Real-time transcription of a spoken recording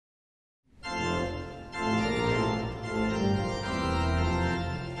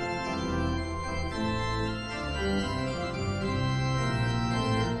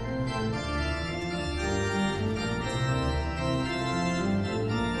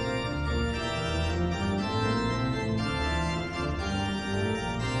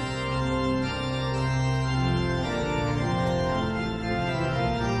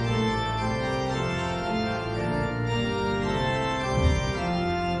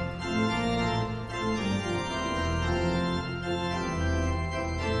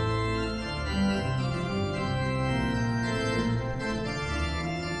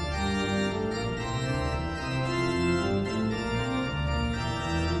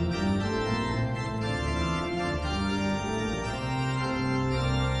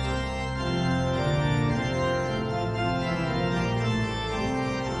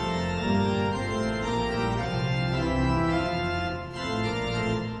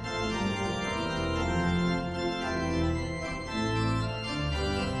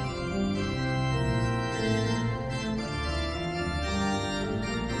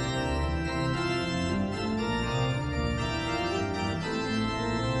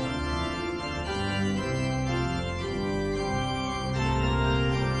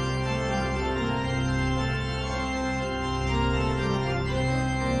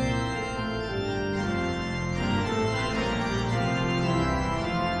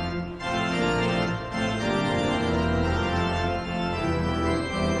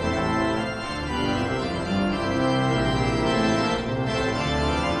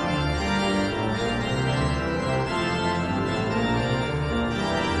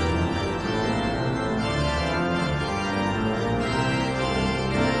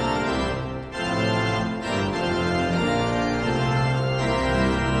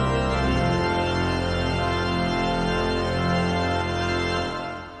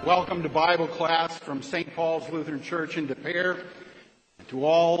Welcome to Bible class from St. Paul's Lutheran Church in De Pere. And to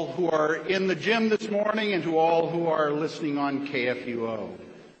all who are in the gym this morning and to all who are listening on KFUO.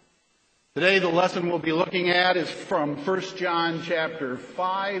 Today the lesson we'll be looking at is from 1 John chapter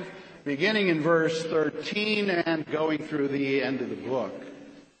 5, beginning in verse 13 and going through the end of the book.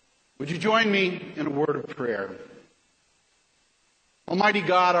 Would you join me in a word of prayer? Almighty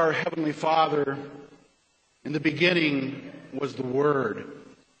God, our Heavenly Father, in the beginning was the Word.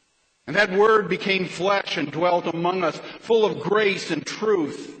 And that Word became flesh and dwelt among us, full of grace and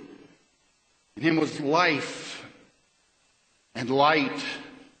truth. In Him was life and light.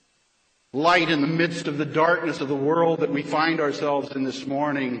 Light in the midst of the darkness of the world that we find ourselves in this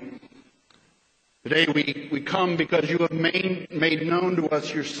morning. Today we come because you have made known to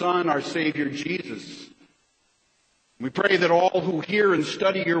us your Son, our Savior, Jesus. We pray that all who hear and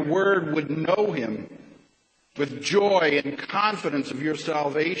study your Word would know Him with joy and confidence of your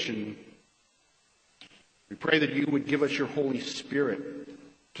salvation. We pray that you would give us your Holy Spirit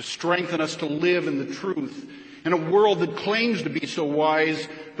to strengthen us to live in the truth in a world that claims to be so wise,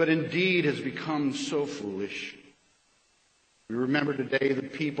 but indeed has become so foolish. We remember today the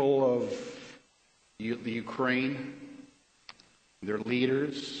people of the Ukraine, their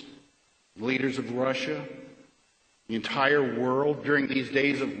leaders of Russia, the entire world during these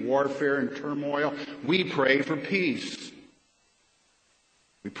days of warfare and turmoil. We pray for peace.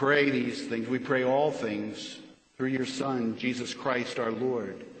 We pray these things. We pray all things through your Son, Jesus Christ our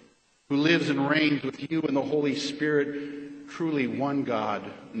Lord, who lives and reigns with you in the Holy Spirit, truly one God,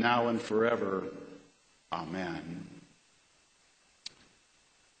 now and forever. Amen.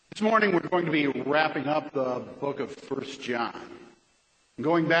 This morning we're going to be wrapping up the book of 1 John.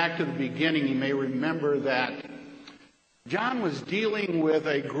 Going back to the beginning, you may remember that John was dealing with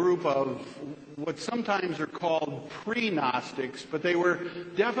a group of what sometimes are called pre-Gnostics, but they were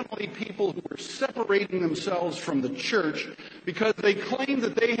definitely people who were separating themselves from the church because they claimed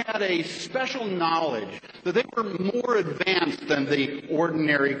that they had a special knowledge, that they were more advanced than the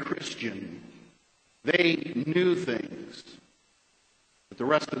ordinary Christian. They knew things that the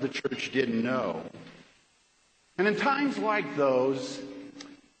rest of the church didn't know. And in times like those,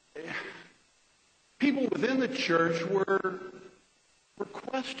 people within the church were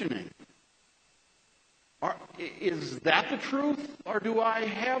questioning. Is that the truth, or do I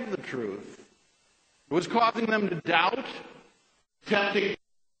have the truth? It was causing them to doubt, tempting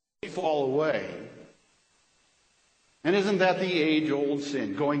to fall away. And isn't that the age-old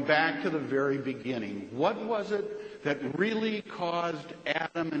sin? Going back to the very beginning, what was it that really caused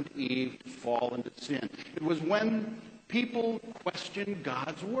Adam and Eve to fall into sin? It was when people question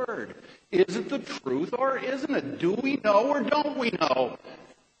God's Word. Is it the truth or isn't it? Do we know or don't we know?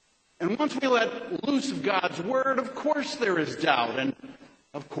 And once we let loose of God's Word, of course there is doubt and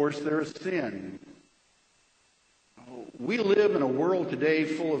of course there is sin. We live in a world today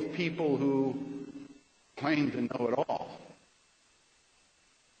full of people who claim to know it all.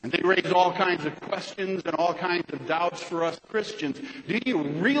 And they raise all kinds of questions and all kinds of doubts for us Christians. Do you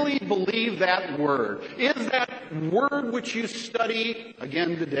really believe that Word? Is that Word which you study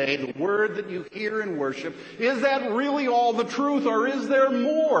again today, the Word that you hear in worship, is that really all the truth, or is there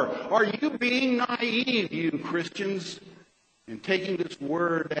more? Are you being naive, you Christians, in taking this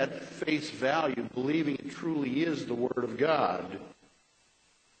Word at face value, believing it truly is the Word of God?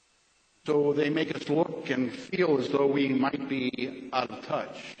 So they make us look and feel as though we might be out of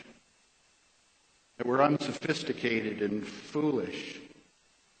touch, that we're unsophisticated and foolish.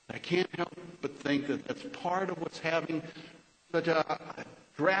 I can't help but think that that's part of what's having such a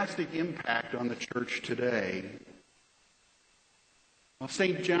drastic impact on the church today. Well,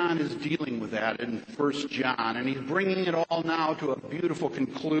 St. John is dealing with that in 1 John, and he's bringing it all now to a beautiful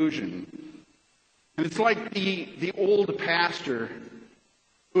conclusion. And it's like the old pastor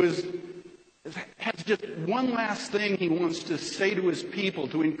who has just one last thing he wants to say to his people,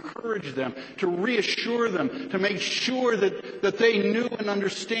 to encourage them, to reassure them, to make sure that they knew and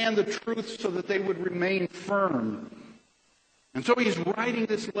understand the truth so that they would remain firm. And so he's writing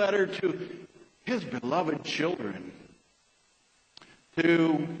this letter to his beloved children,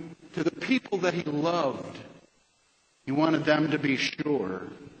 to the people that he loved. He wanted them to be sure.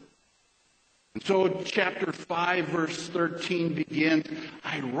 And so chapter 5, verse 13 begins,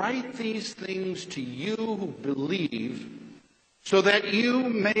 I write these things to you who believe so that you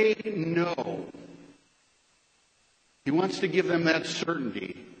may know. He wants to give them that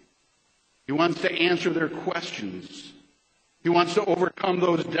certainty. He wants to answer their questions. He wants to overcome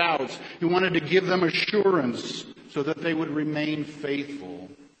those doubts. He wanted to give them assurance so that they would remain faithful.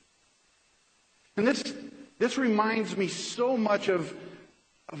 And this reminds me so much of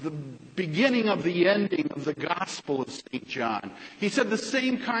of the beginning of the ending of the Gospel of St. John. He said the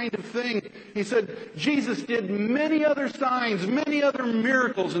same kind of thing. He said Jesus did many other signs, many other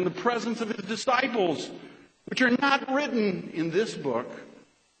miracles in the presence of his disciples, which are not written in this book.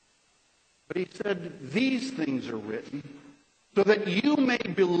 But he said, these things are written so that you may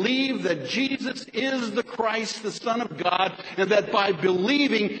believe that Jesus is the Christ, the Son of God, and that by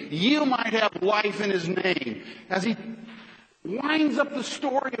believing you might have life in his name. As he winds up the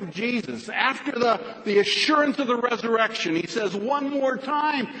story of Jesus, after the assurance of the resurrection, he says one more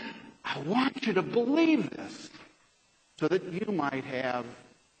time, I want you to believe this so that you might have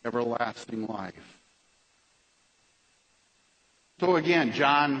everlasting life. So again,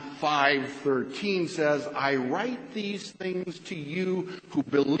 John 5:13 says, I write these things to you who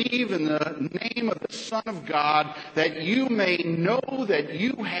believe in the name of the Son of God, that you may know that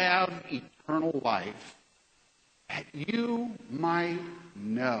you have eternal life. That you might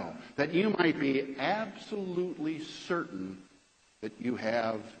know, that you might be absolutely certain that you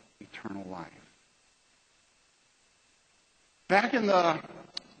have eternal life. Back in the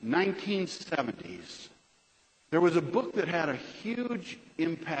 1970s, there was a book that had a huge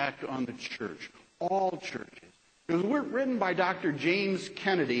impact on the church, all churches. It was written by Dr. James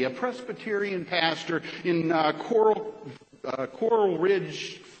Kennedy, a Presbyterian pastor in Coral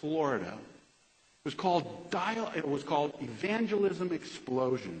Ridge, Florida. It was called Evangelism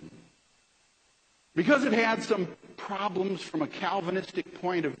Explosion. Because it had some problems from a Calvinistic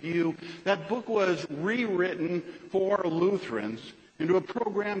point of view, that book was rewritten for Lutherans into a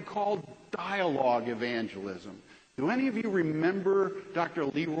program called Dialogue Evangelism. Do any of you remember Dr.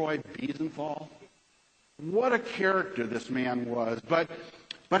 Leroy Biesenthal? What a character this man was. But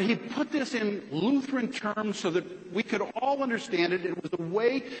he put this in Lutheran terms so that we could all understand it. It was a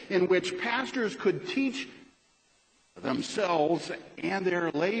way in which pastors could teach themselves and their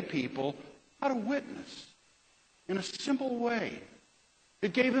lay people how to witness in a simple way.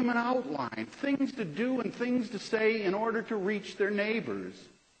 It gave them an outline, things to do and things to say in order to reach their neighbors.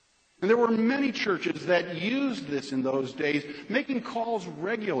 And there were many churches that used this in those days, making calls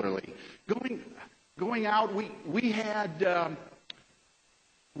regularly. Going out, we had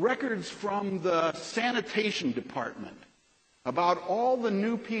records from the sanitation department about all the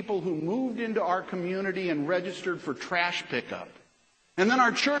new people who moved into our community and registered for trash pickup. And then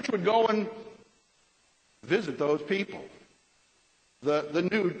our church would go and visit those people, the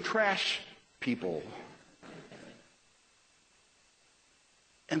new trash people.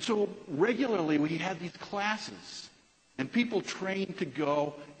 And so regularly we had these classes and people trained to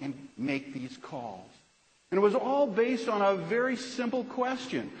go and make these calls. And it was all based on a very simple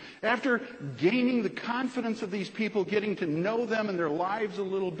question. After gaining the confidence of these people, getting to know them and their lives a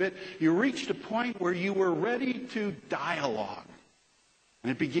little bit, you reached a point where you were ready to dialogue.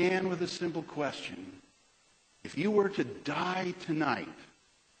 And it began with a simple question. If you were to die tonight,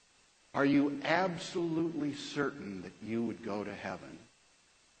 are you absolutely certain that you would go to heaven?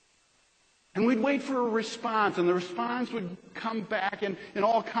 And we'd wait for a response, and the response would come back in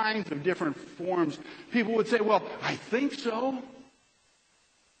all kinds of different forms. People would say, well, I think so.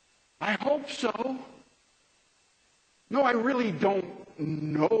 I hope so. No, I really don't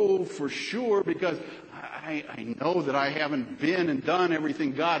know for sure because I know that I haven't been and done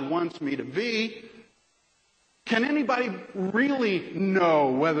everything God wants me to be. Can anybody really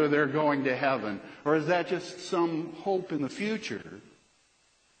know whether they're going to heaven? Or is that just some hope in the future?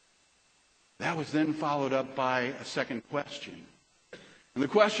 That was then followed up by a second question. And the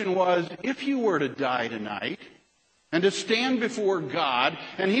question was, if you were to die tonight and to stand before God,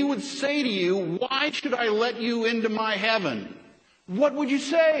 and he would say to you, why should I let you into my heaven? What would you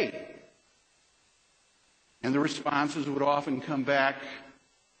say? And the responses would often come back,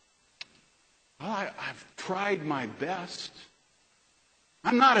 well, I've tried my best.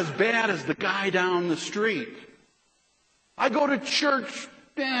 I'm not as bad as the guy down the street. I go to church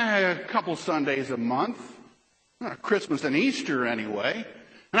a couple Sundays a month, Christmas and Easter anyway.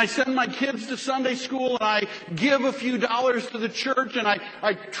 And I send my kids to Sunday school, and I give a few dollars to the church, and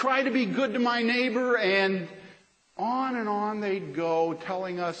I try to be good to my neighbor, and on they'd go,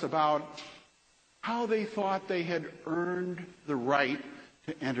 telling us about how they thought they had earned the right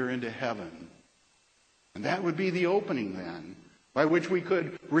to enter into heaven. And that would be the opening then, by which we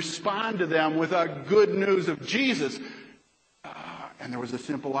could respond to them with a good news of Jesus. And there was a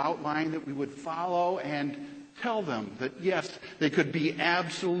simple outline that we would follow and tell them that, yes, they could be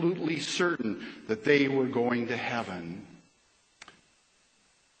absolutely certain that they were going to heaven.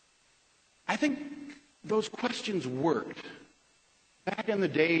 I think those questions worked back in the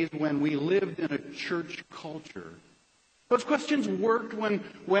days when we lived in a church culture Those questions worked when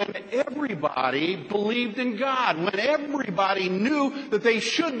everybody believed in God, when everybody knew that they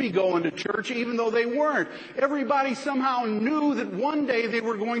should be going to church even though they weren't. Everybody somehow knew that one day they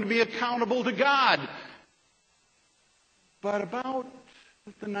were going to be accountable to God. But about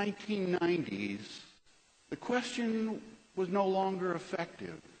the 1990s, the question was no longer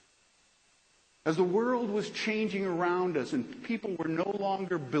effective. As the world was changing around us and people were no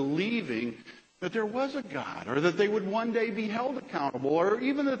longer believing that there was a God, or that they would one day be held accountable, or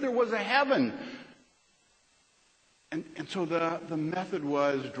even that there was a heaven. And so the method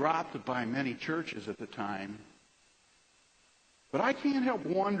was dropped by many churches at the time. But I can't help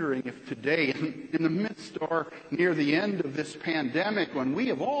wondering if today, in the midst or near the end of this pandemic, when we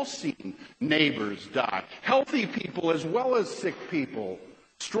have all seen neighbors die, healthy people as well as sick people,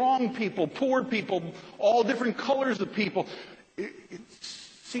 strong people, poor people, all different colors of people, it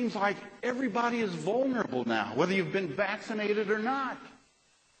seems like everybody is vulnerable now, whether you've been vaccinated or not.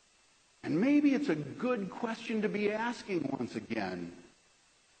 And maybe it's a good question to be asking once again.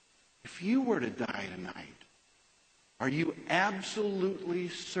 If you were to die tonight, are you absolutely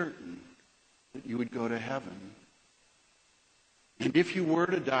certain that you would go to heaven? And if you were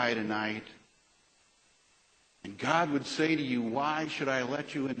to die tonight, and God would say to you, "Why should I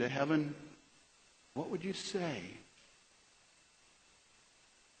let you into heaven?" what would you say?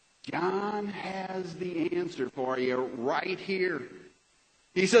 John has the answer for you right here.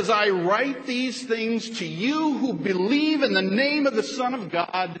 He says, "I write these things to you who believe in the name of the Son of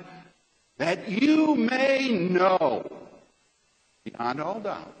God, that you may know," beyond all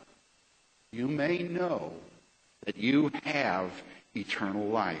doubt, you may know that you have eternal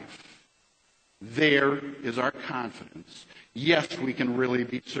life. There is our confidence. Yes, we can really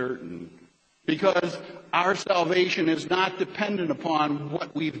be certain. Because our salvation is not dependent upon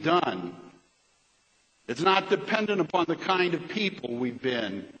what we've done. It's not dependent upon the kind of people we've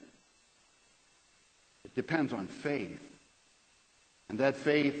been. It depends on faith. And that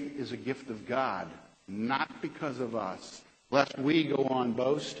faith is a gift of God, not because of us, lest we go on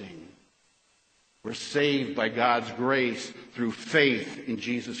boasting. We're saved by God's grace through faith in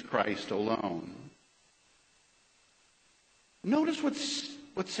Jesus Christ alone. Notice what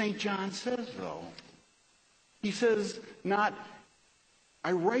St. John says, though. He says, not,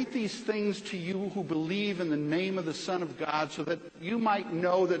 "I write these things to you who believe in the name of the Son of God, so that you might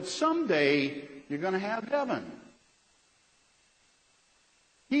know that someday you're going to have heaven."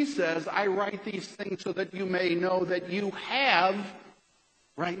 He says, "I write these things so that you may know that you have,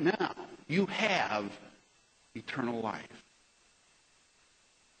 right now, you have eternal life."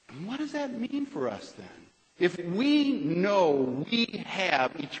 And what does that mean for us then? If we know we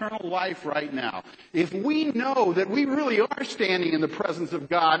have eternal life right now, if we know that we really are standing in the presence of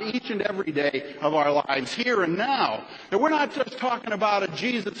God each and every day of our lives, here and now, that we're not just talking about a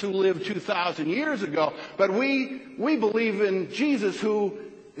Jesus who lived 2,000 years ago, but we believe in Jesus who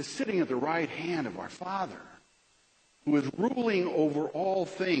is sitting at the right hand of our Father, who is ruling over all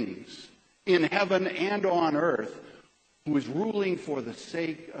things in heaven and on earth, who is ruling for the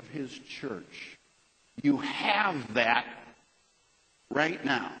sake of his church. You have that right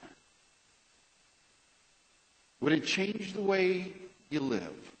now. Would it change the way you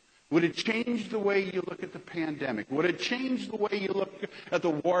live? Would it change the way you look at the pandemic? Would it change the way you look at the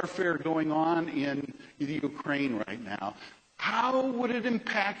warfare going on in the Ukraine right now? How would it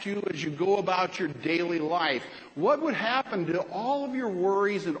impact you as you go about your daily life? What would happen to all of your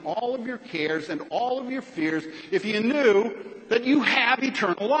worries and all of your cares and all of your fears if you knew that you have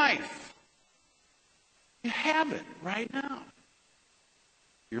eternal life? You have it right now.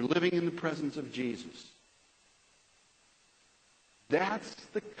 You're living in the presence of Jesus. That's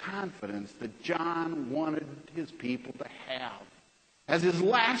the confidence that John wanted his people to have as his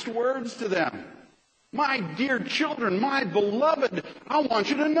last words to them. "My dear children, my beloved, I want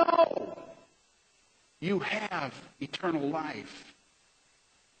you to know you have eternal life."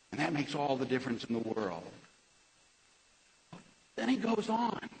 And that makes all the difference in the world. Then he goes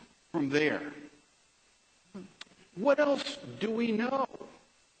on from there. What else do we know?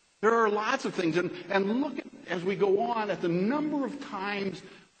 There are lots of things. And look at, as we go on, at the number of times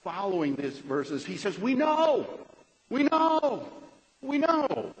following these verses, he says, we know.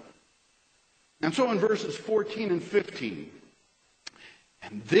 And so in verses 14 and 15,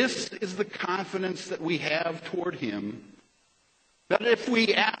 "And this is the confidence that we have toward him, that if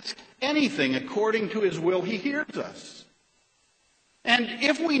we ask anything according to his will, he hears us. And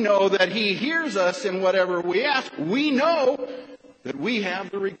if we know that he hears us in whatever we ask, we know that we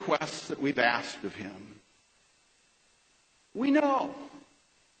have the requests that we've asked of him." We know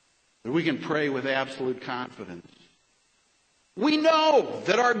that we can pray with absolute confidence. We know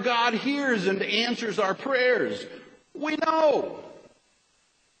that our God hears and answers our prayers. We know.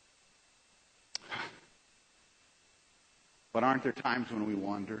 But aren't there times when we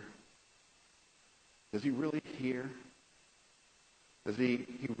wonder, does he really hear? Does he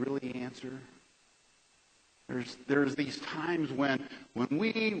really answer? There's these times when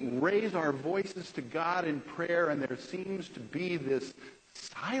we raise our voices to God in prayer and there seems to be this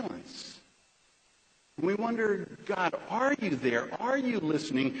silence. We wonder, God, are you there? Are you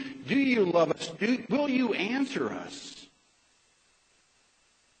listening? Do you love us? Will you answer us?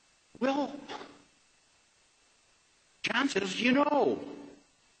 Well, John says, you know.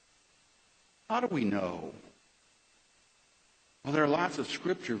 How do we know? Well, there are lots of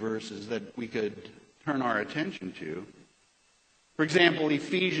scripture verses that we could turn our attention to. For example,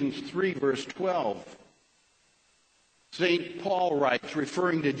 Ephesians 3, verse 12. St. Paul writes,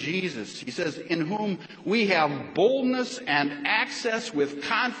 referring to Jesus, he says, in whom we have boldness and access with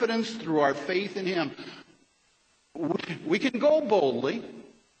confidence through our faith in him. We can go boldly.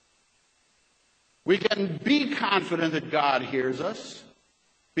 We can be confident that God hears us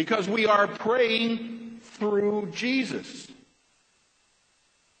because we are praying through Jesus.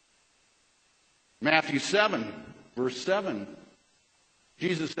 Matthew 7, verse 7,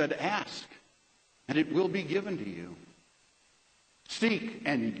 Jesus said, ask, and it will be given to you. Seek,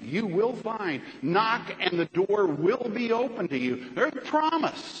 and you will find. Knock, and the door will be open to you. There's a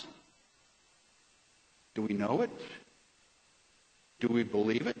promise. Do we know it? Do we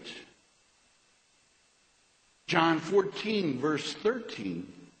believe it? John 14, verse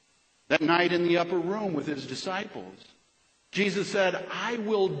 13. That night in the upper room with his disciples, Jesus said, I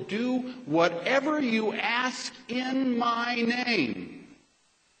will do whatever you ask in my name.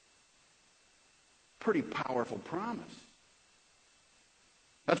 Pretty powerful promise.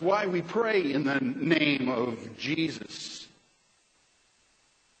 That's why we pray in the name of Jesus.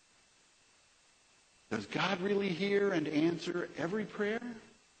 Does God really hear and answer every prayer?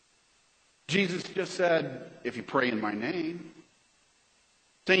 Jesus just said, if you pray in my name.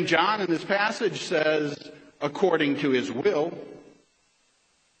 St. John in this passage says, according to his will.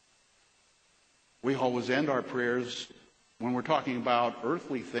 We always end our prayers when we're talking about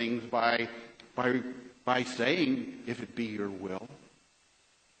earthly things by saying, if it be your will.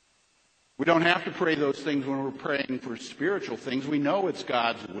 We don't have to pray those things when we're praying for spiritual things. We know it's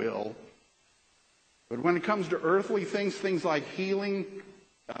God's will. But when it comes to earthly things, things like healing,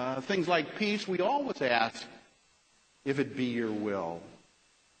 things like peace, we always ask, if it be your will.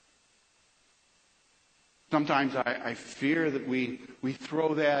 Sometimes I fear that we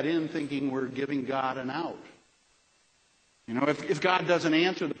throw that in thinking we're giving God an out. You know, if God doesn't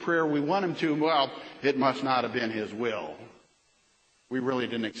answer the prayer we want him to, well, it must not have been his will. We really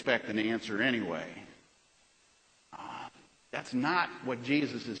didn't expect an answer anyway. That's not what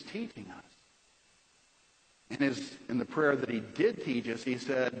Jesus is teaching us. In the prayer that he did teach us, he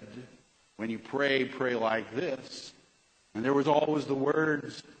said, when you pray, pray like this. And there was always the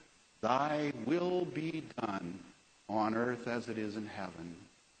words, thy will be done on earth as it is in heaven.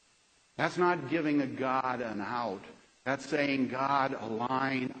 That's not giving a God an out. That's saying, God,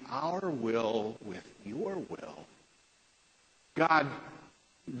 align our will with your will. God,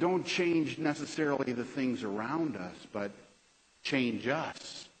 don't change necessarily the things around us, but change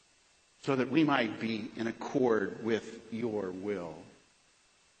us so that we might be in accord with your will.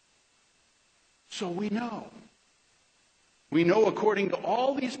 So we know. We know according to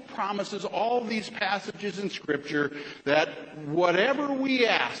all these promises, all these passages in Scripture, that whatever we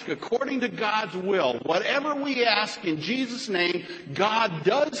ask according to God's will, whatever we ask in Jesus' name, God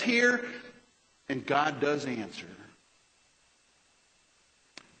does hear and God does answer.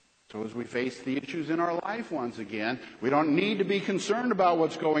 So as we face the issues in our life once again, we don't need to be concerned about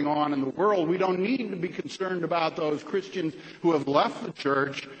what's going on in the world. We don't need to be concerned about those Christians who have left the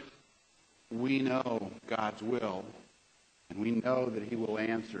church. We know God's will. And we know that he will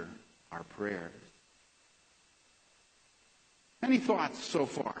answer our prayers. Any thoughts so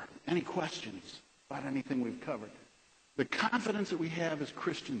far? Any questions about anything we've covered? The confidence that we have as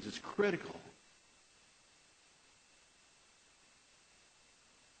Christians is critical.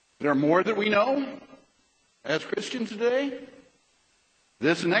 There are more that we know as Christians today.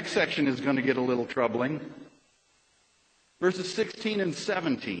 This next section is going to get a little troubling. Verses 16 and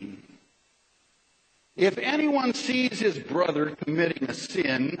 17. If anyone sees his brother committing a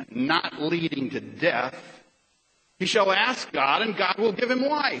sin not leading to death, he shall ask God, and God will give him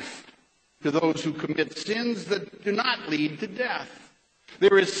life to those who commit sins that do not lead to death.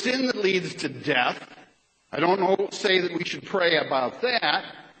 There is sin that leads to death. I don't say that we should pray about that.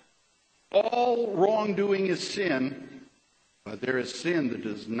 All wrongdoing is sin. but there is sin that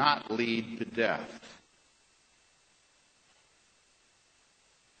does not lead to death.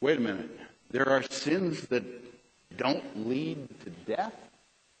 Wait a minute. There are sins that don't lead to death?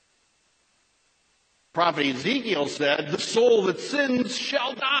 Prophet Ezekiel said, the soul that sins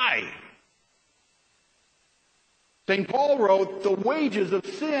shall die. St. Paul wrote, the wages of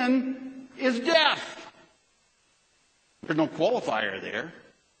sin is death. There's no qualifier there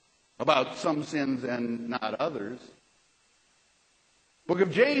about some sins and not others. Book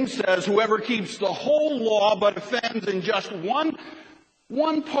of James says, whoever keeps the whole law but offends in just one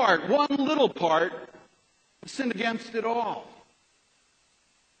part, one little part, sinned against it all.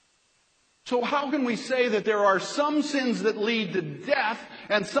 So how can we say that there are some sins that lead to death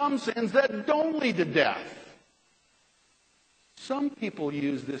and some sins that don't lead to death? Some people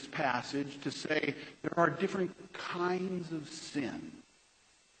use this passage to say there are different kinds of sin.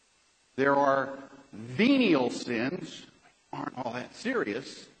 There are venial sins, aren't all that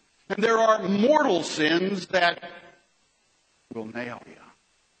serious, and there are mortal sins that will nail you.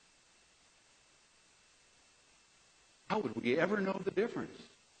 How would we ever know the difference?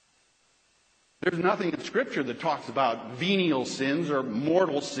 There's nothing in Scripture that talks about venial sins or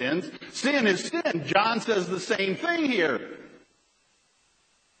mortal sins. Sin is sin. John says the same thing here.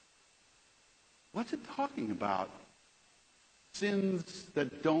 What's it talking about? Sins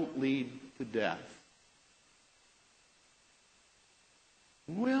that don't lead to death.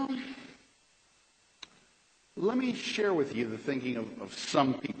 Well, let me share with you the thinking of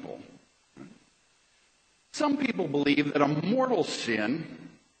some people. Some people believe that a mortal sin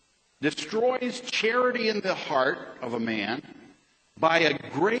destroys charity in the heart of a man by a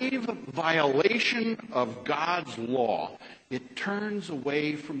grave violation of God's law. It turns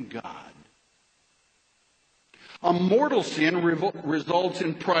away from God. A mortal sin results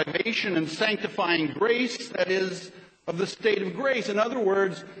in privation and sanctifying grace, that is, of the state of grace. In other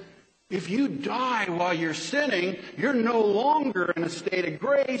words, if you die while you're sinning, you're no longer in a state of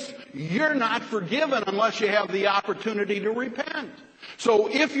grace. You're not forgiven unless you have the opportunity to repent. So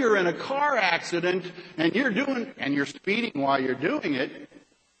if you're in a car accident and you're speeding while you're doing it,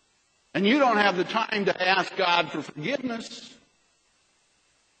 and you don't have the time to ask God for forgiveness,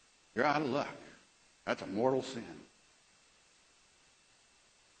 you're out of luck. That's a mortal sin.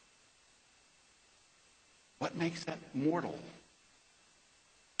 What makes that mortal?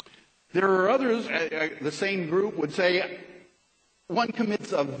 There are others, the same group would say, one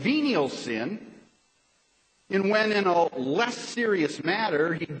commits a venial sin, and when in a less serious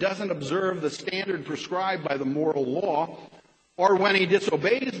matter he doesn't observe the standard prescribed by the moral law, or when he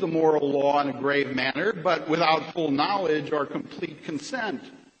disobeys the moral law in a grave manner, but without full knowledge or complete consent.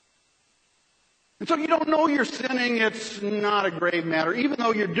 And so you don't know you're sinning, it's not a grave matter. Even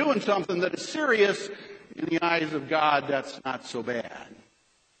though you're doing something that is serious, in the eyes of God, that's not so bad.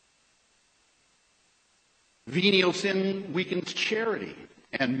 Venial sin weakens charity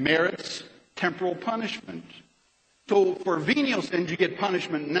and merits temporal punishment. So for venial sins, you get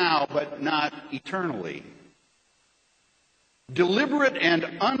punishment now, but not eternally. Deliberate and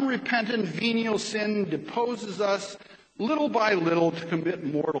unrepentant venial sin deposes us little by little to commit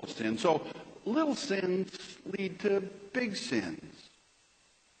mortal sin. So little sins lead to big sins.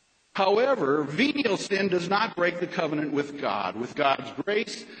 However, venial sin does not break the covenant with God. With God's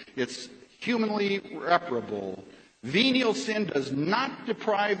grace, it's humanly reparable. Venial sin does not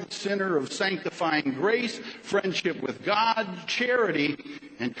deprive the sinner of sanctifying grace, friendship with God, charity,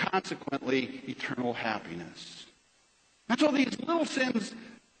 and consequently eternal happiness. And so these little sins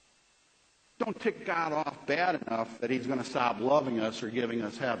don't tick God off bad enough that he's going to stop loving us or giving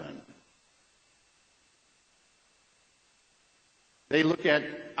us heaven. They look at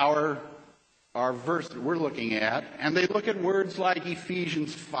our verse that we're looking at, and they look at words like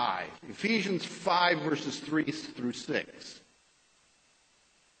Ephesians 5. Ephesians 5, verses 3 through 6.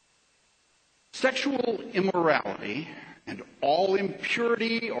 Sexual immorality and all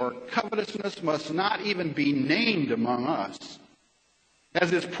impurity or covetousness must not even be named among us,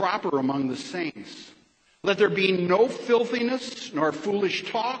 as is proper among the saints. Let there be no filthiness, nor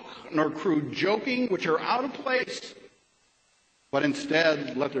foolish talk, nor crude joking, which are out of place, but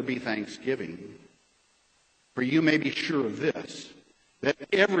instead let there be thanksgiving. For you may be sure of this, that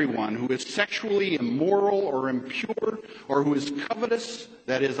everyone who is sexually immoral or impure, or who is covetous,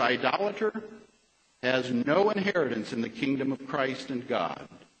 that is, idolater, has no inheritance in the kingdom of Christ and God.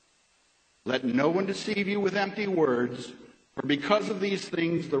 Let no one deceive you with empty words, for because of these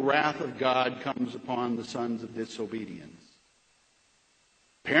things the wrath of God comes upon the sons of disobedience.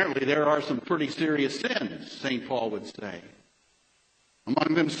 Apparently there are some pretty serious sins, St. Paul would say.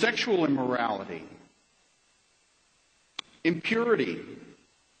 Among them, sexual immorality. impurity,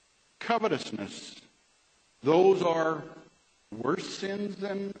 covetousness. Those are worse sins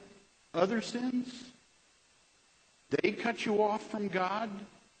than other sins. They cut you off from God.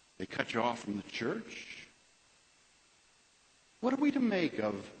 They cut you off from the church. What are we to make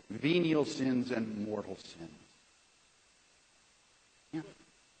of venial sins and mortal sins? Yeah.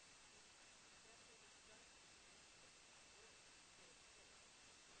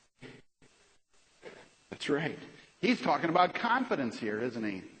 That's right. He's talking about confidence here, isn't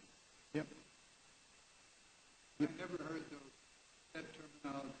he? Yep. I've never heard that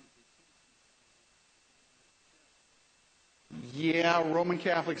terminology. Yeah, Roman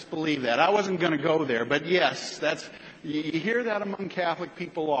Catholics believe that. I wasn't going to go there, but yes, you hear that among Catholic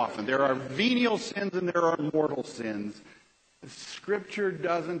people often. There are venial sins and there are mortal sins. Scripture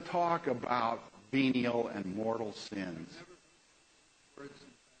doesn't talk about venial and mortal sins. Right.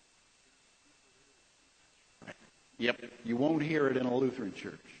 Yep, you won't hear it in a Lutheran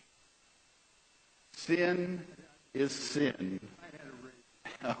church. Sin is sin.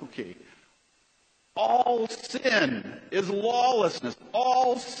 Okay. All sin is lawlessness.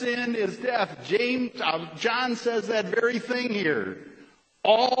 All sin is death. John says that very thing here.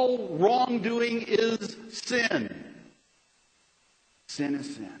 All wrongdoing is sin. Sin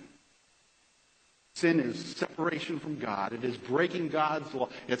is sin. Sin is separation from God. It is breaking God's law.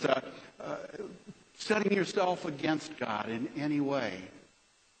 It's setting yourself against God in any way.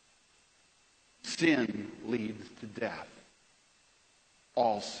 Sin leads to death.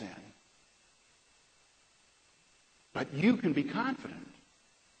 All sin. But you can be confident.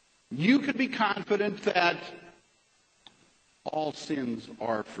 You can be confident that all sins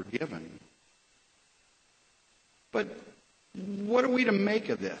are forgiven. But what are we to make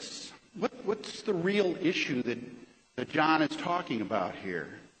of this? What's the real issue that John is talking about here?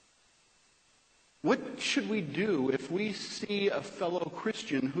 What should we do if we see a fellow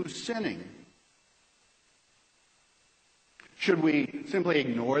Christian who's sinning? Should we simply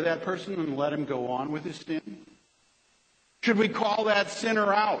ignore that person and let him go on with his sin? Should we call that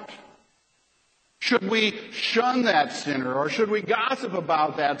sinner out? Should we shun that sinner, or should we gossip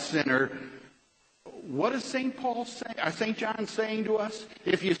about that sinner? What is St. John saying to us?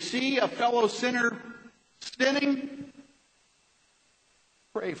 If you see a fellow sinner sinning,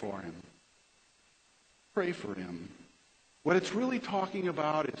 pray for him. Pray for him. What it's really talking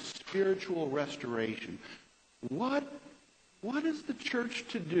about is spiritual restoration. What is the church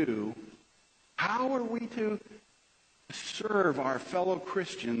to do? How are we to serve our fellow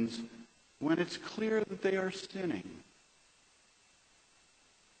Christians when it's clear that they are sinning?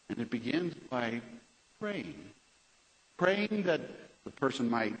 And it begins by praying. Praying that the person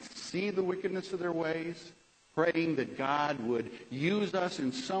might see the wickedness of their ways. Praying that God would use us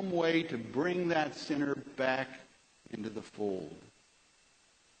in some way to bring that sinner back into the fold.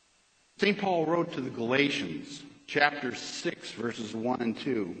 St. Paul wrote to the Galatians, chapter 6, verses 1 and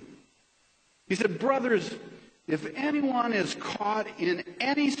 2. He said, "Brothers, if anyone is caught in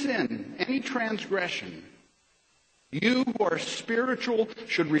any sin, any transgression, you who are spiritual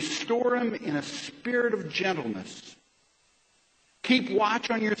should restore him in a spirit of gentleness. Keep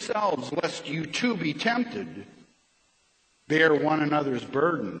watch on yourselves, lest you too be tempted. Bear one another's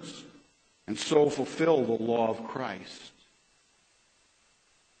burdens, and so fulfill the law of Christ."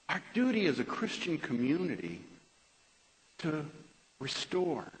 Our duty as a Christian community to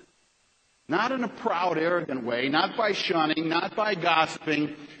restore. Not in a proud, arrogant way, not by shunning, not by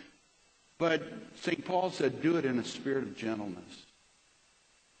gossiping, but St. Paul said, do it in a spirit of gentleness.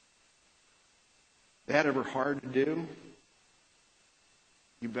 That ever hard to do?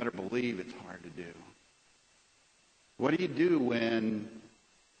 You better believe it's hard to do. What do you do when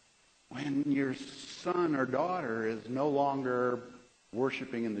your son or daughter is no longer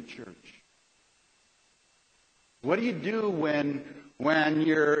worshiping in the church? What do you do when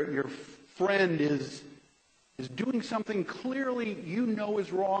your friend is doing something clearly you know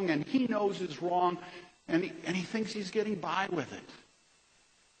is wrong and he knows is wrong and he thinks he's getting by with it?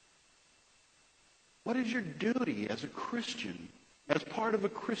 What is your duty as a Christian, as part of a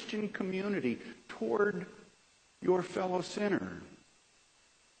Christian community, toward your fellow sinner?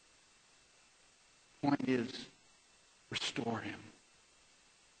 Point is, restore him.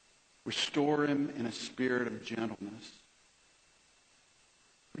 Restore him in a spirit of gentleness.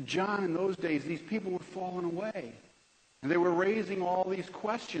 For John, in those days, these people were falling away. And they were raising all these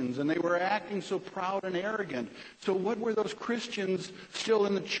questions, and they were acting so proud and arrogant. So what were those Christians still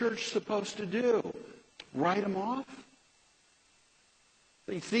in the church supposed to do? Write them off?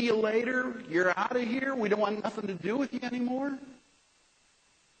 They see you later, you're out of here, we don't want nothing to do with you anymore?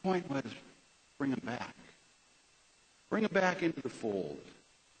 The point was, bring them back. Bring them back into the fold.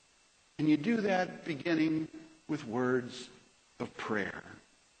 And you do that beginning with words of prayer.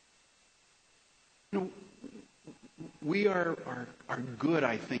 You know, we are good,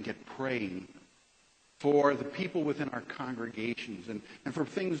 I think, at praying for the people within our congregations and for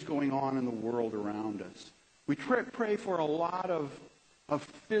things going on in the world around us. We pray for a lot of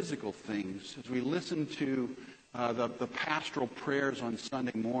physical things as we listen to the pastoral prayers on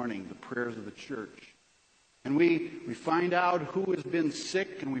Sunday morning, the prayers of the church. And we find out who has been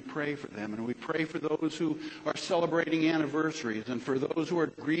sick, and we pray for them. And we pray for those who are celebrating anniversaries and for those who are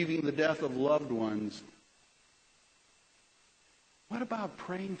grieving the death of loved ones. What about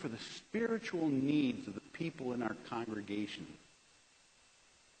praying for the spiritual needs of the people in our congregation?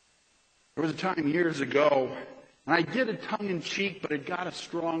 There was a time years ago, and I did it tongue-in-cheek, but it got a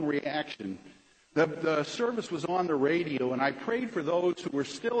strong reaction. The service was on the radio, and I prayed for those who were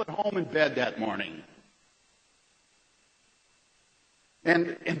still at home in bed that morning.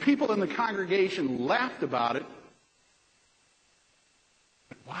 And people in the congregation laughed about it.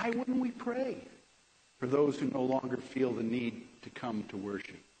 But why wouldn't we pray for those who no longer feel the need to come to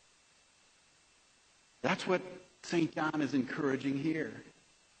worship? That's what St. John is encouraging here.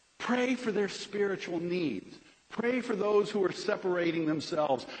 Pray for their spiritual needs. Pray for those who are separating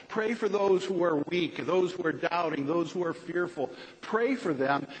themselves. Pray for those who are weak, those who are doubting, those who are fearful. Pray for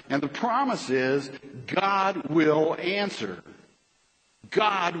them. And the promise is God will answer.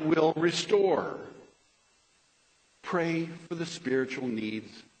 God will restore. Pray for the spiritual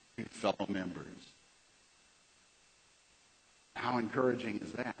needs of your fellow members. How encouraging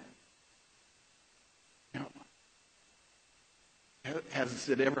is that? You know, has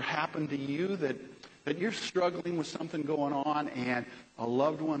it ever happened to you that you're struggling with something going on and a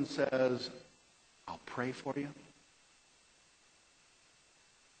loved one says, I'll pray for you?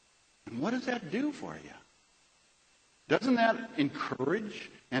 And what does that do for you? Doesn't that encourage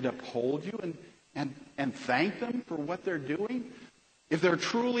and uphold you and thank them for what they're doing? If they're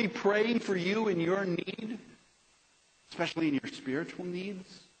truly praying for you in your need, especially in your spiritual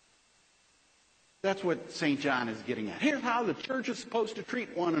needs, that's what St. John is getting at. Here's how the church is supposed to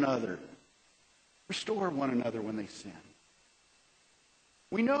treat one another. Restore one another when they sin.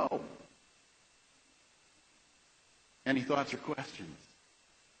 We know. Any thoughts or questions?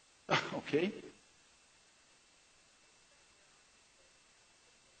 Okay.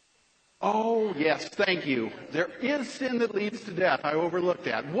 Oh, yes, thank you. There is sin that leads to death. I overlooked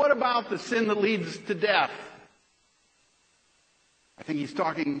that. What about the sin that leads to death? I think he's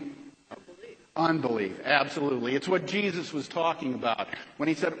talking unbelief. Absolutely. It's what Jesus was talking about when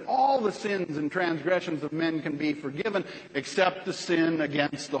he said all the sins and transgressions of men can be forgiven except the sin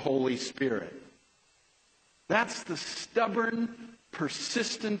against the Holy Spirit. That's the stubborn,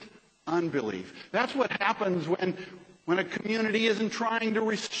 persistent unbelief. That's what happens when a community isn't trying to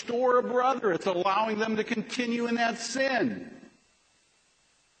restore a brother. It's allowing them to continue in that sin.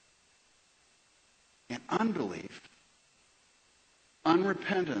 And unbelief,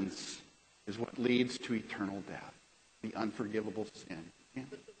 unrepentance, is what leads to eternal death, the unforgivable sin. Yeah.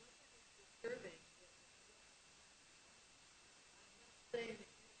 But the one that is disturbing is, I'm not saying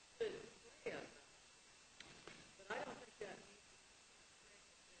that you should pray about it, but I don't think that means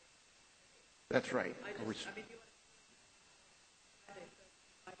that That's right. I mean,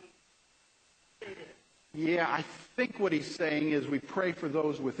 Yeah, I think what he's saying is we pray for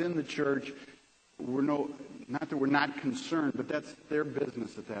those within the church. Not that we're not concerned, but that's their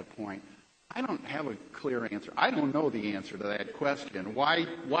business at that point. I don't have a clear answer. I don't know the answer to that question. Why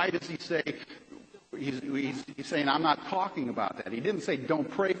does he say, he's saying, I'm not talking about that. He didn't say don't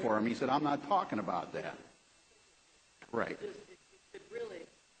pray for him. He said, I'm not talking about that. Right. it really,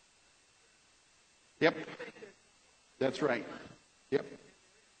 Yep. That's right. Yep.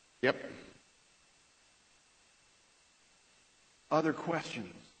 Yep. Other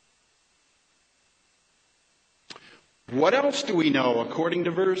questions? What else do we know according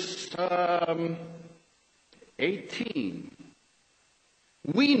to verse 18?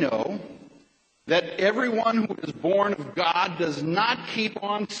 We know that everyone who is born of God does not keep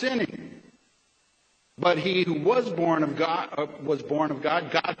on sinning. But he who was born of God,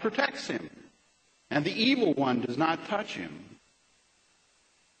 God protects him. And the evil one does not touch him.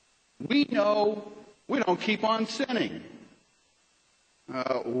 We know we don't keep on sinning.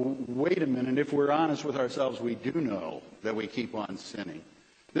 Wait a minute. If we're honest with ourselves, we do know that we keep on sinning.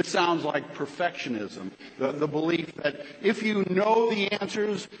 This sounds like perfectionism, the belief that if you know the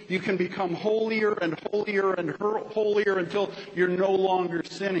answers, you can become holier and holier and holier until you're no longer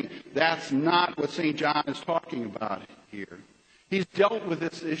sinning. That's not what St. John is talking about here. He's dealt with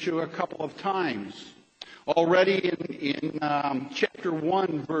this issue a couple of times. Already in chapter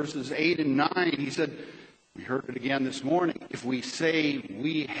 1, verses 8 and 9, he said, we heard it again this morning, if we say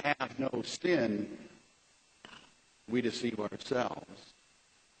we have no sin, we deceive ourselves.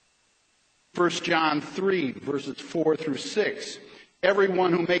 1 John 3, verses 4 through 6.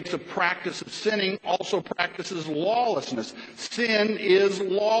 Everyone who makes a practice of sinning also practices lawlessness. Sin is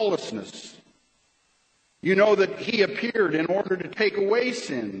lawlessness. You know that he appeared in order to take away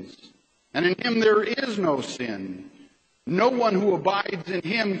sins, and in him there is no sin. No one who abides in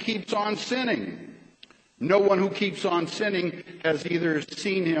him keeps on sinning. No one who keeps on sinning has either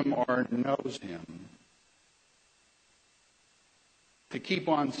seen him or knows him. To keep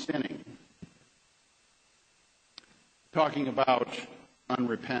on sinning. Talking about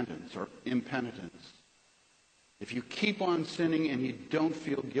unrepentance or impenitence. If you keep on sinning and you don't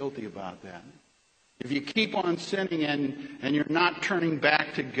feel guilty about that, if you keep on sinning and you're not turning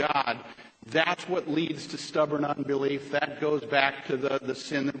back to God, that's what leads to stubborn unbelief. That goes back to the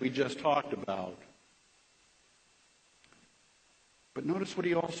sin that we just talked about. But notice what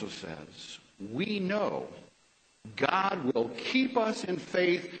he also says. We know God will keep us in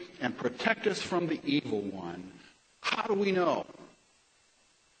faith and protect us from the evil one. How do we know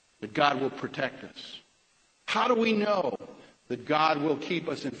that God will protect us? How do we know that God will keep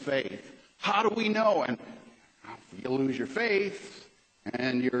us in faith? How do we know? And if you lose your faith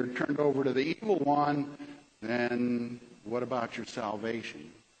and you're turned over to the evil one, then what about your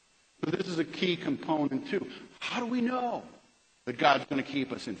salvation? So this is a key component too. How do we know that God's going to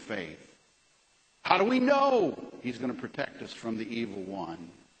keep us in faith? How do we know he's going to protect us from the evil one?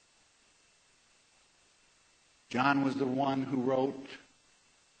 John was the one who wrote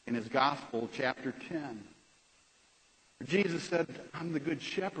in his gospel, chapter 10. Jesus said, I'm the good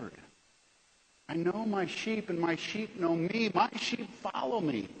shepherd. I know my sheep and my sheep know me. My sheep follow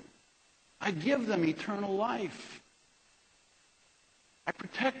me. I give them eternal life. I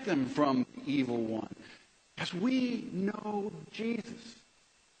protect them from the evil one. As we know Jesus,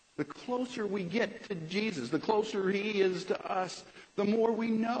 the closer we get to Jesus, the closer he is to us, the more we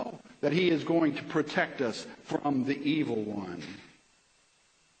know that he is going to protect us from the evil one.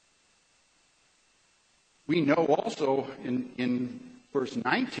 We know also in verse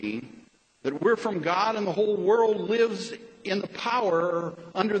 19 that we're from God and the whole world lives in the power,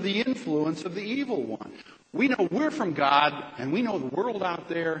 under the influence of the evil one. We know we're from God, and we know the world out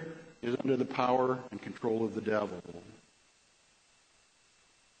there is under the power and control of the devil.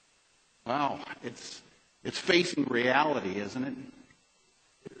 Wow, it's facing reality, isn't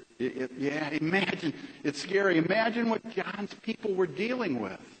it? Yeah, imagine. It's scary. Imagine what John's people were dealing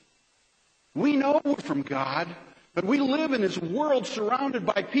with. We know we're from God, but we live in this world surrounded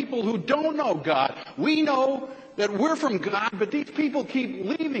by people who don't know God. We know that we're from God, but these people keep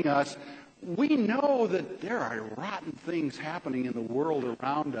leaving us. We know that there are rotten things happening in the world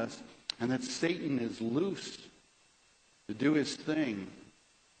around us, and that Satan is loose to do his thing.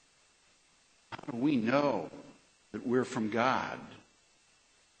 How do we know that we're from God?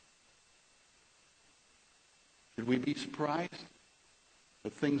 Should we be surprised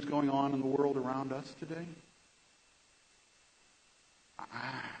at things going on in the world around us today?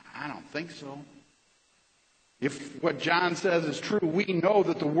 I don't think so. If what John says is true, we know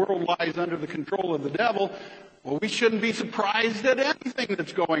that the world lies under the control of the devil. Well, we shouldn't be surprised at anything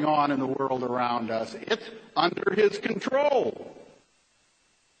that's going on in the world around us. It's under his control.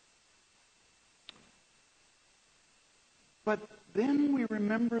 But then we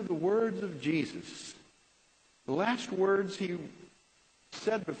remember the words of Jesus. The last words he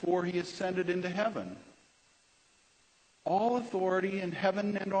said before he ascended into heaven. All authority in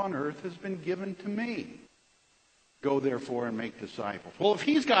heaven and on earth has been given to me. Go therefore and make disciples. Well, if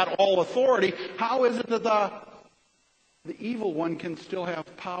he's got all authority, how is it that the evil one can still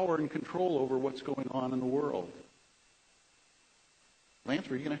have power and control over what's going on in the world? Lance,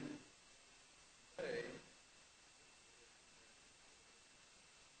 were you going to?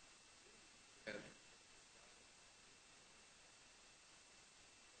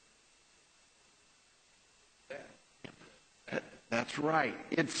 That's right.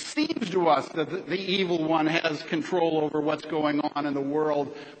 It seems to us that the evil one has control over what's going on in the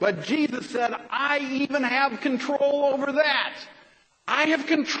world. But Jesus said, I even have control over that. I have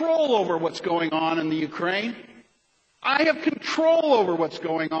control over what's going on in the Ukraine. I have control over what's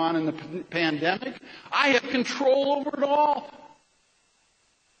going on in the pandemic. I have control over it all.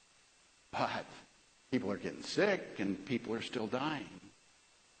 But people are getting sick and people are still dying.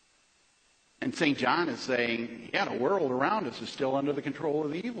 And St. John is saying, yeah, the world around us is still under the control of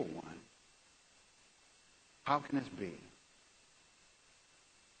the evil one. How can this be?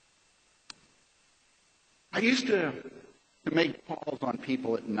 I used to make calls on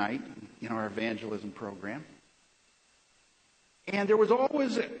people at night in our evangelism program. And there was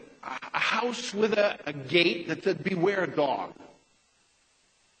always a house with a gate that said, "Beware dog."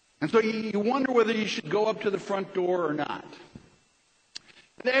 And so you wonder whether you should go up to the front door or not.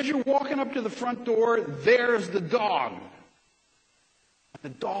 And as you're walking up to the front door, there's the dog. The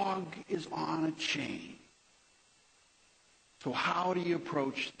dog is on a chain. So how do you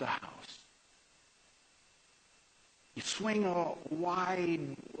approach the house? You swing a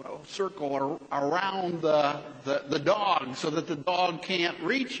wide circle around the dog so that the dog can't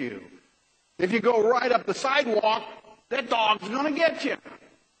reach you. If you go right up the sidewalk, that dog's going to get you.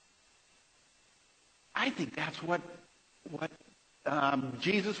 I think that's what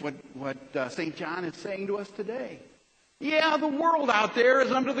St. John is saying to us today. Yeah, the world out there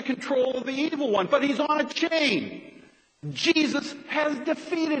is under the control of the evil one, but he's on a chain. Jesus has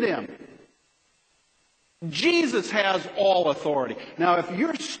defeated him. Jesus has all authority. Now, if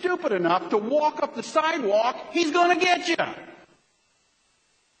you're stupid enough to walk up the sidewalk, he's going to get you.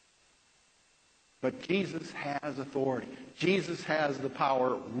 But Jesus has authority. Jesus has the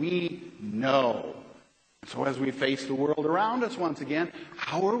power. We know. So as we face the world around us once again,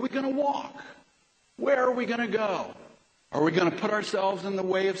 how are we going to walk? Where are we going to go? Are we going to put ourselves in the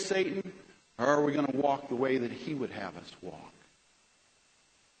way of Satan? Or are we going to walk the way that he would have us walk?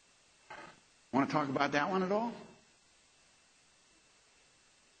 Want to talk about that one at all?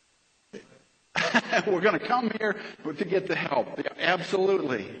 We're going to come here to get the help.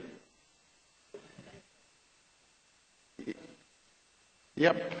 Absolutely.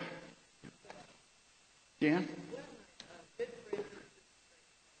 Yep. Dan?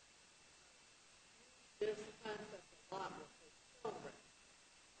 This concept a lot with his children,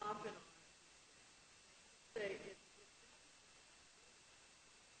 off and on. Say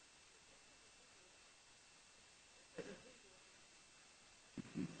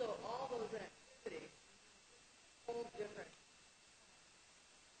so all those activities, whole different.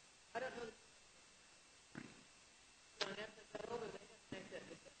 I don't know. When after that older, they have to make that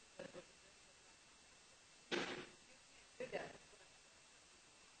decision. But it was you can't do that.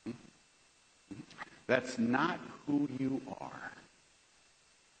 That's not who you are.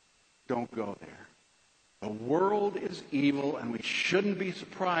 Don't go there. The world is evil, and we shouldn't be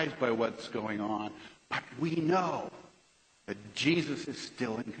surprised by what's going on. But we know that Jesus is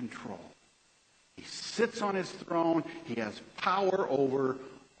still in control. He sits on his throne. He has power over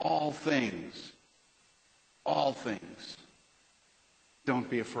all things. All things. Don't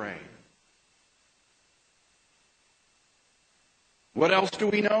be afraid. What else do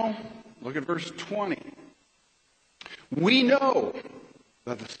we know? Look at verse 20. We know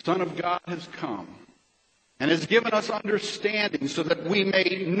that the Son of God has come and has given us understanding so that we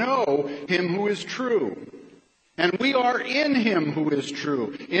may know him who is true. And we are in him who is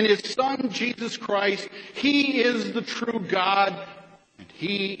true. In his Son, Jesus Christ, he is the true God, and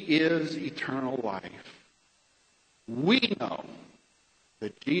he is eternal life. We know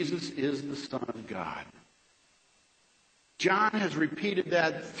that Jesus is the Son of God. John has repeated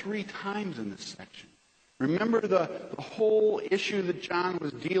that 3 times in this section. Remember the whole issue that John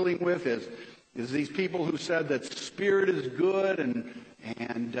was dealing with is these people who said that spirit is good and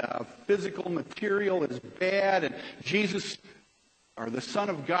physical material is bad, and Jesus, or the Son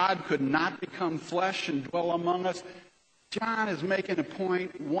of God, could not become flesh and dwell among us. John is making a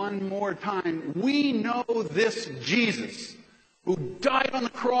point one more time. We know this Jesus, who died on the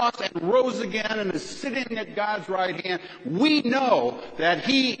cross and rose again and is sitting at God's right hand. We know that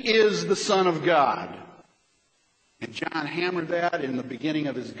he is the Son of God. And John hammered that in the beginning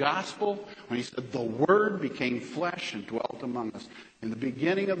of his gospel when he said, the Word became flesh and dwelt among us. In the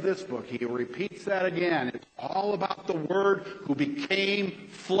beginning of this book, he repeats that again. It's all about the Word who became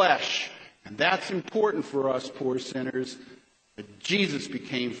flesh. And that's important for us poor sinners, that Jesus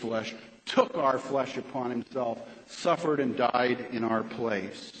became flesh, took our flesh upon himself, suffered and died in our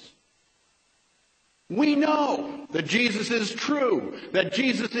place. We know that Jesus is true, that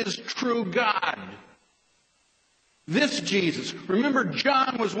Jesus is true God. This Jesus, remember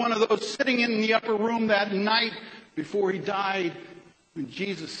John was one of those sitting in the upper room that night before he died, when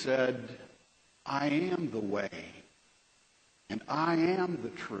Jesus said, I am the way, and I am the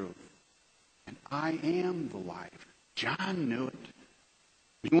truth, and I am the life. John knew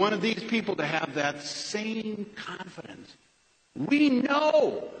it. We wanted these people to have that same confidence. We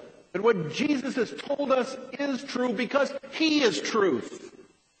know that what Jesus has told us is true because he is truth.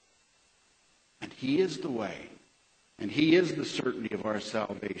 And he is the way. And he is the certainty of our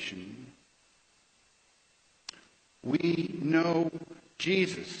salvation. We know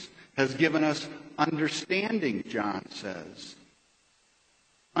Jesus has given us understanding, John says.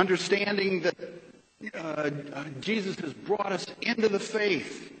 Understanding that Jesus has brought us into the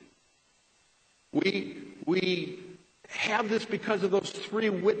faith. We have this because of those three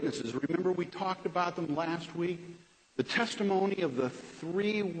witnesses. Remember we talked about them last week? The testimony of the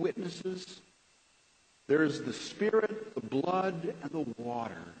three witnesses. There's the Spirit, the blood, and the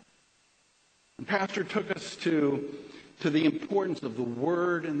water. And Pastor took us to the importance of the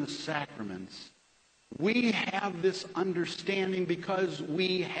Word and the sacraments. We have this understanding because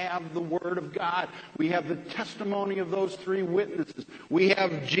we have the Word of God. We have the testimony of those three witnesses. We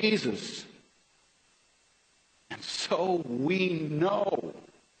have Jesus. And so we know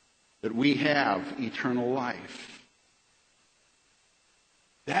that we have eternal life.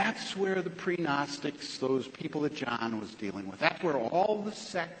 That's where the pre-Gnostics, those people that John was dealing with, that's where all the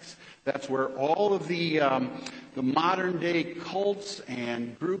sects, that's where all of the modern-day cults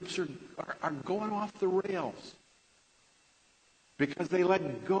and groups are going off the rails. Because they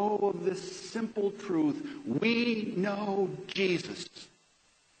let go of this simple truth. We know Jesus.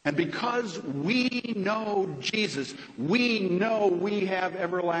 And because we know Jesus, we know we have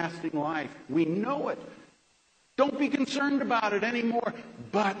everlasting life. We know it. Don't be concerned about it anymore,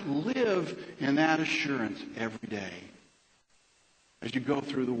 but live in that assurance every day as you go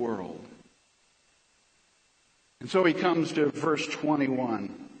through the world. And so he comes to verse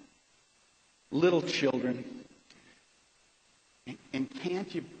 21. Little children. And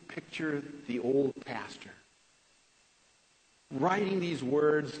can't you picture the old pastor writing these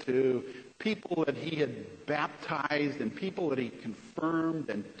words to people that he had baptized and people that he confirmed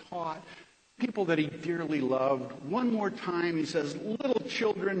and taught, people that he dearly loved? One more time he says, little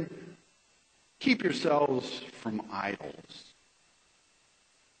children, keep yourselves from idols.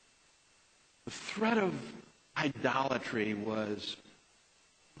 The threat of idolatry was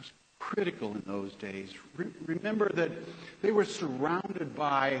critical in those days. Remember that they were surrounded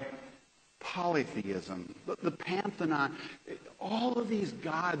by polytheism, the Pantheon, all of these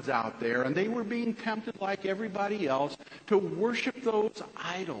gods out there, and they were being tempted like everybody else to worship those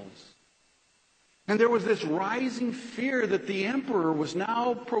idols. And there was this rising fear that the emperor was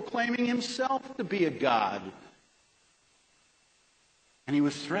now proclaiming himself to be a god. And he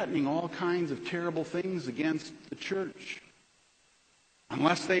was threatening all kinds of terrible things against the church.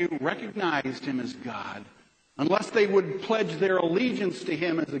 Unless they recognized him as God, unless they would pledge their allegiance to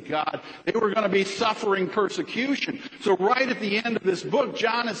him as a God, they were going to be suffering persecution. So right at the end of this book,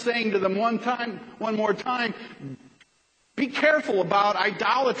 John is saying to them one more time, be careful about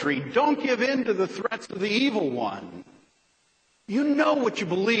idolatry. Don't give in to the threats of the evil one. You know what you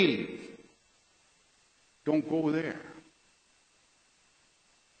believe. Don't go there.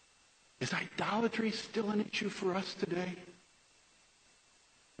 Is idolatry still an issue for us today?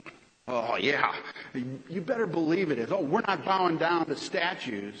 Oh, yeah. You better believe it is. Oh, we're not bowing down to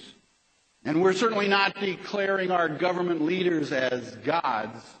statues. And we're certainly not declaring our government leaders as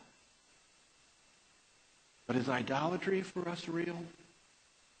gods. But is idolatry for us real?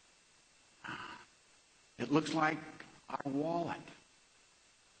 It looks like our wallet.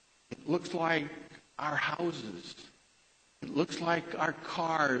 It looks like our houses. It looks like our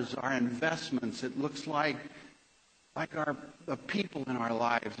cars, our investments. It looks like the people in our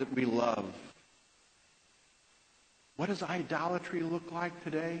lives that we love. What does idolatry look like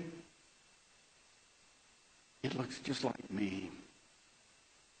today? It looks just like me.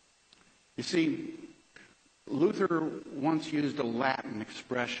 You see, Luther once used a Latin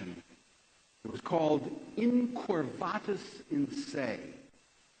expression. It was called incurvatus in se.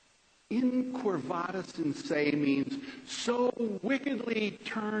 Incurvatus in se means so wickedly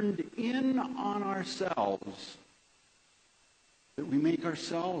turned in on ourselves that we make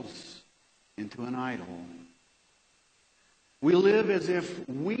ourselves into an idol. We live as if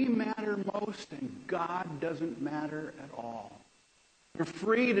we matter most and God doesn't matter at all. We're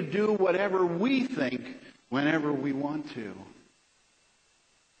free to do whatever we think whenever we want to.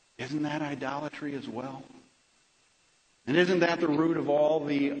 Isn't that idolatry as well? And isn't that the root of all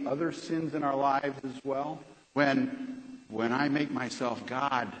the other sins in our lives as well? When I make myself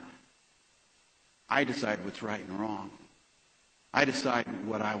God, I decide what's right and wrong. I decide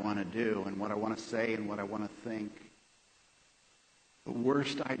what I want to do and what I want to say and what I want to think. The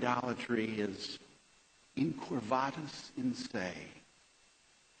worst idolatry is incurvatus in se,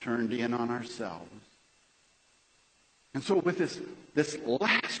 turned in on ourselves. And so with this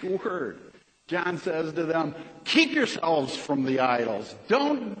last word, John says to them, keep yourselves from the idols.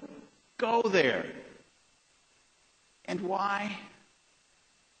 Don't go there. And why?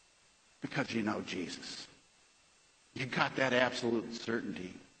 Because you know Jesus. You got that absolute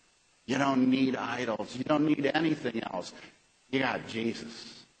certainty. You don't need idols. You don't need anything else. You got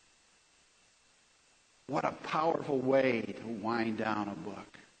Jesus. What a powerful way to wind down a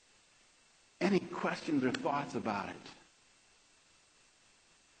book. Any questions or thoughts about it?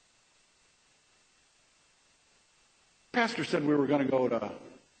 Pastor said we were going to go to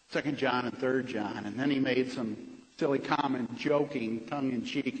 2 John and 3 John, and then he made some silly comment, joking,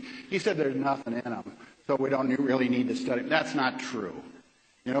 tongue-in-cheek. He said there's nothing in them, so we don't really need to study them. That's not true.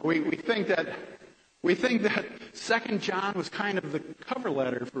 You know, we think that 2 John was kind of the cover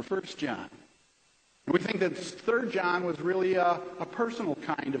letter for 1 John. And we think that 3 John was really a personal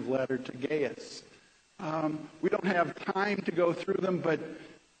kind of letter to Gaius. We don't have time to go through them, but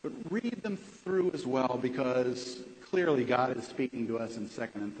read them through as well, because clearly God is speaking to us in 2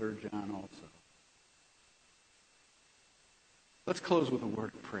 and 3 John also. Let's close with a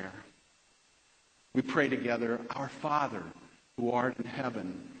word of prayer. We pray together, Our Father, who art in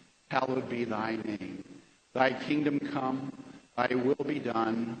heaven, hallowed be thy name. Thy kingdom come, thy will be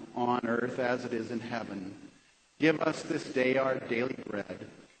done on earth as it is in heaven. Give us this day our daily bread,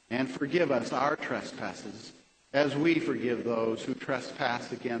 and forgive us our trespasses, as we forgive those who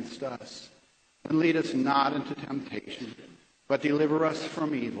trespass against us. And lead us not into temptation, but deliver us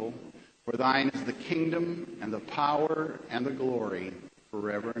from evil. For thine is the kingdom, and the power, and the glory,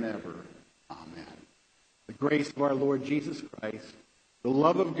 forever and ever. Amen. The grace of our Lord Jesus Christ, the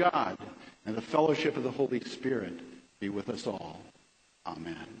love of God, and the fellowship of the Holy Spirit be with us all.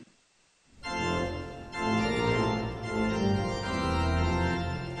 Amen.